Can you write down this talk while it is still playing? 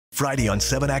Friday on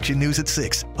 7 Action News at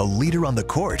 6, a leader on the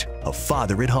court, a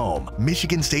father at home.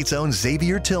 Michigan State's own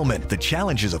Xavier Tillman, the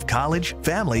challenges of college,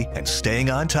 family, and staying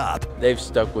on top. They've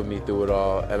stuck with me through it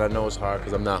all, and I know it's hard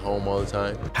because I'm not home all the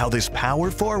time. How this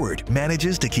power forward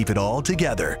manages to keep it all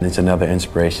together. It's another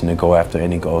inspiration to go after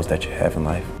any goals that you have in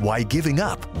life. Why giving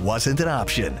up wasn't an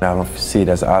option. I don't see it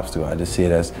as an obstacle, I just see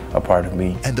it as a part of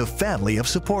me. And the family of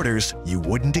supporters you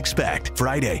wouldn't expect.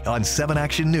 Friday on 7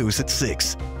 Action News at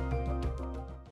 6.